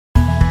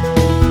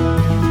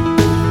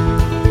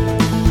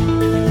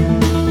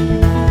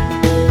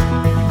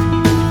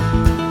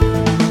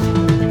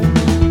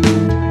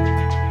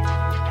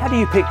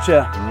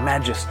picture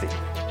majesty,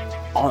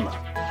 honor,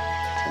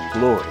 and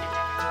glory.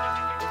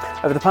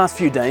 Over the past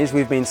few days,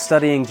 we've been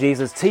studying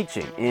Jesus'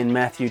 teaching in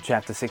Matthew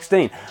chapter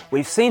 16.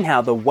 We've seen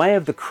how the way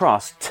of the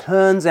cross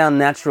turns our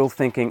natural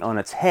thinking on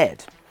its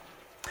head.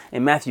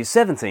 In Matthew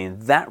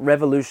 17, that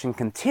revolution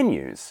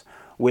continues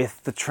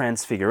with the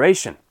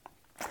Transfiguration.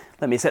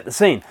 Let me set the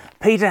scene.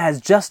 Peter has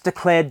just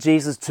declared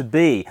Jesus to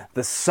be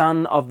the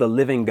Son of the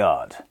living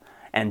God,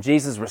 and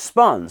Jesus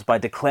responds by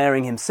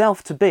declaring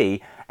himself to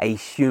be a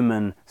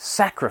human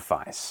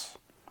sacrifice.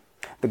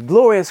 The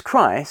glorious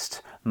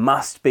Christ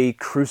must be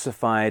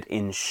crucified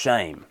in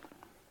shame.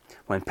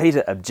 When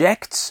Peter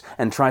objects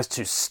and tries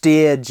to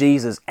steer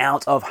Jesus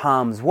out of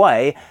harm's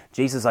way,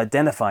 Jesus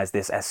identifies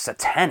this as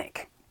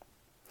satanic.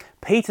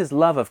 Peter's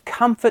love of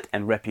comfort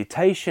and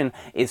reputation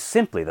is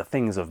simply the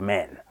things of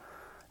men.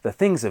 The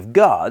things of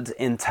God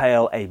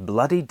entail a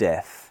bloody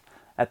death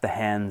at the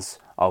hands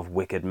of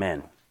wicked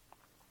men.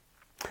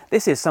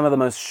 This is some of the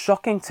most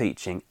shocking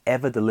teaching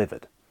ever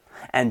delivered,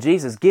 and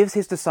Jesus gives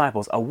his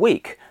disciples a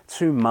week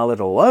to mull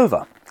it all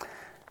over.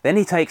 Then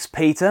he takes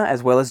Peter,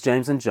 as well as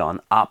James and John,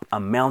 up a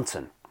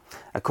mountain.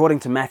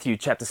 According to Matthew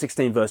chapter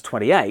 16, verse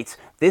 28,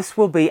 this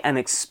will be an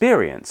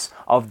experience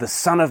of the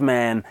Son of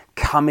Man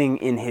coming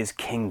in his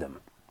kingdom.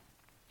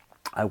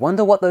 I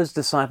wonder what those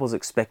disciples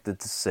expected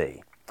to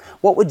see.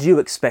 What would you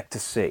expect to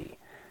see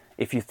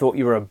if you thought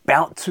you were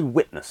about to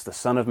witness the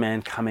Son of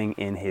Man coming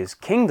in his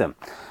kingdom?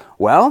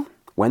 Well,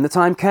 when the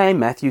time came,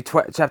 Matthew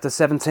chapter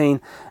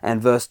 17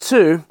 and verse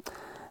 2,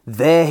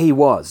 there he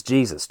was,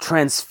 Jesus,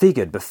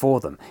 transfigured before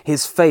them.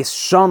 His face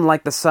shone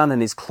like the sun,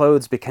 and his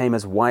clothes became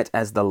as white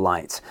as the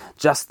light.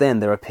 Just then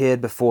there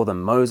appeared before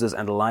them Moses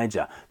and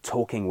Elijah,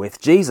 talking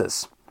with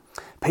Jesus.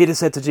 Peter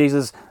said to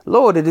Jesus,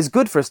 "Lord, it is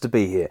good for us to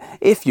be here.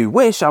 If you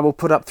wish, I will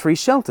put up 3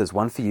 shelters,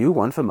 one for you,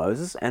 one for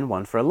Moses, and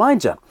one for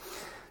Elijah."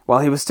 While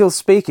he was still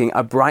speaking,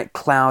 a bright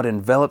cloud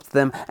enveloped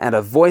them, and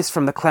a voice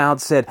from the cloud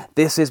said,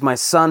 "This is my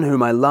Son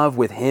whom I love,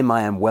 with him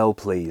I am well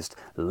pleased.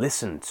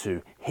 Listen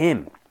to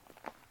him."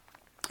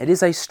 It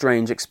is a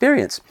strange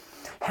experience.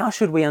 How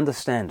should we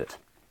understand it?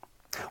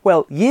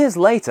 Well, years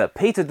later,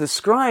 Peter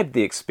described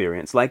the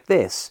experience like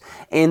this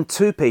in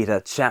 2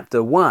 Peter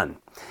chapter 1.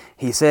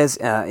 He says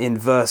in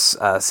verse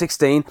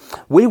 16,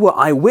 "We were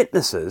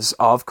eyewitnesses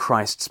of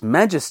Christ's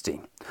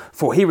majesty,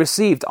 for he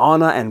received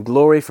honor and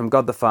glory from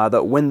God the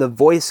Father when the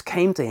voice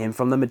came to him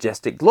from the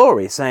majestic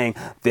glory, saying,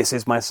 'This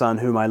is my Son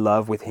whom I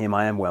love, with him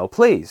I am well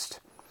pleased.'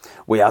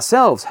 We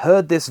ourselves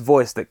heard this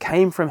voice that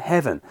came from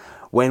heaven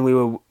when we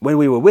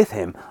were with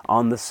him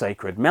on the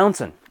sacred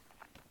mountain."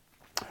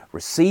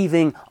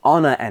 Receiving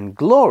honor and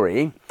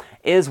glory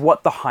is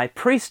what the high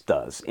priest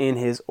does in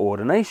his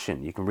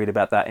ordination. You can read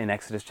about that in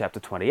Exodus chapter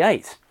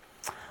 28.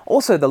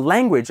 Also, the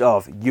language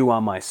of "you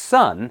are my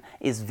son"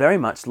 is very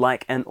much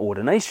like an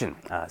ordination.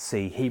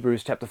 See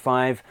Hebrews chapter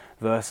 5,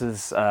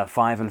 verses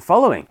 5 and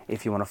following,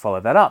 if you want to follow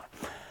that up.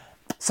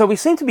 So we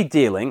seem to be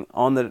dealing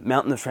on the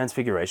Mountain of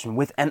Transfiguration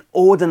with an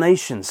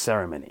ordination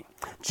ceremony.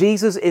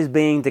 Jesus is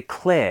being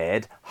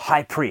declared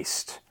high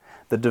priest,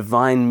 the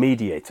divine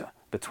mediator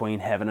between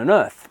heaven and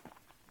earth.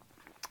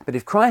 But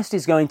if Christ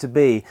is going to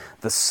be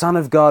the Son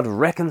of God,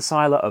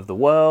 reconciler of the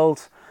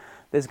world,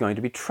 there's going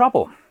to be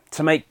trouble.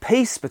 To make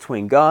peace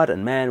between God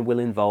and man will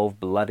involve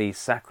bloody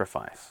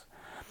sacrifice.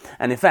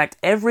 And in fact,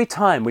 every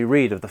time we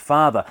read of the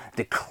Father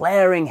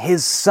declaring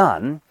his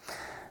Son,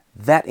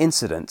 that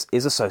incident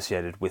is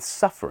associated with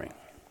suffering.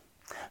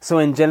 So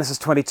in Genesis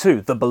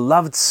 22, the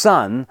beloved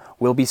Son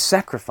will be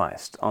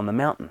sacrificed on the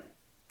mountain.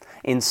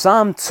 In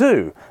Psalm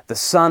 2, the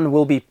Son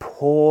will be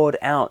poured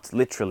out,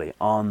 literally,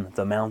 on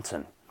the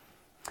mountain.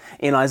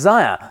 In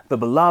Isaiah, the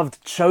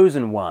beloved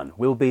chosen one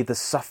will be the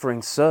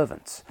suffering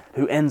servant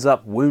who ends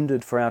up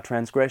wounded for our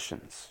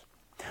transgressions.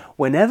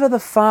 Whenever the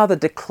Father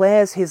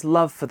declares his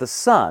love for the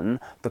Son,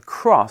 the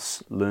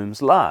cross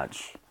looms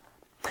large.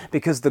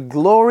 Because the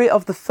glory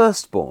of the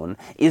firstborn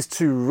is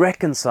to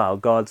reconcile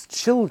God's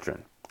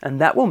children, and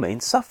that will mean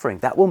suffering.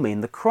 That will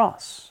mean the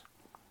cross.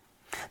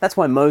 That's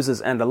why Moses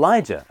and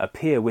Elijah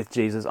appear with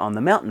Jesus on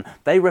the mountain.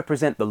 They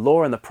represent the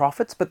law and the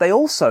prophets, but they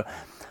also,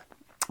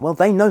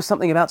 they know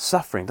something about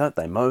suffering, don't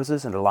they?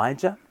 Moses and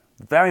Elijah,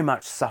 very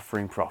much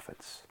suffering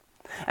prophets.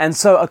 And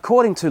so,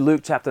 according to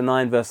Luke chapter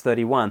 9, verse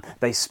 31,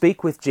 they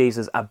speak with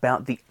Jesus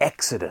about the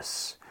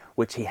exodus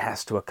which he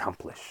has to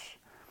accomplish.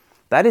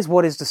 That is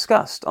what is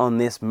discussed on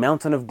this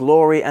mountain of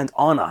glory and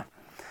honor,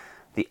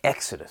 the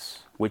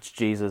exodus which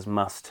Jesus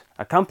must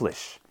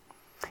accomplish.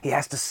 He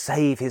has to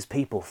save his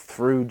people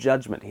through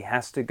judgment. He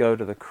has to go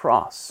to the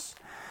cross.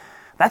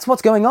 That's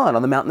what's going on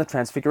the Mountain of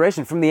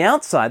Transfiguration. From the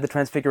outside, the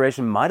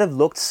Transfiguration might have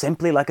looked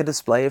simply like a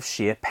display of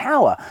sheer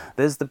power.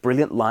 There's the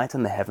brilliant light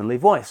and the heavenly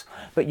voice.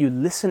 But you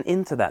listen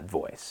into that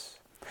voice,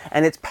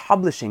 and it's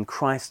publishing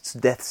Christ's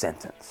death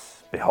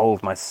sentence.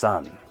 "Behold my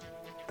Son,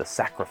 the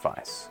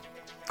sacrifice."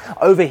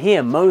 Over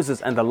here,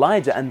 Moses and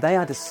Elijah, and they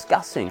are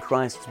discussing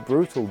Christ's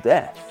brutal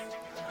death.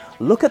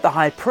 Look at the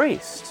high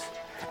priest,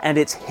 and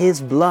it's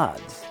his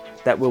blood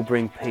that will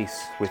bring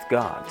peace with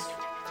God.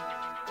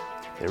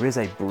 There is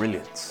a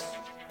brilliance.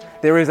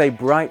 There is a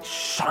bright,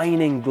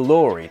 shining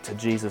glory to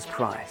Jesus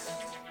Christ.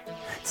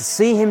 To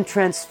see him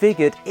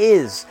transfigured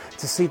is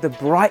to see the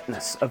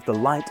brightness of the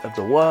light of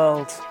the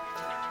world.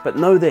 But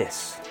know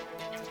this,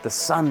 the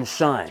sun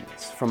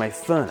shines from a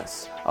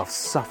furnace of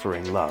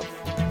suffering love.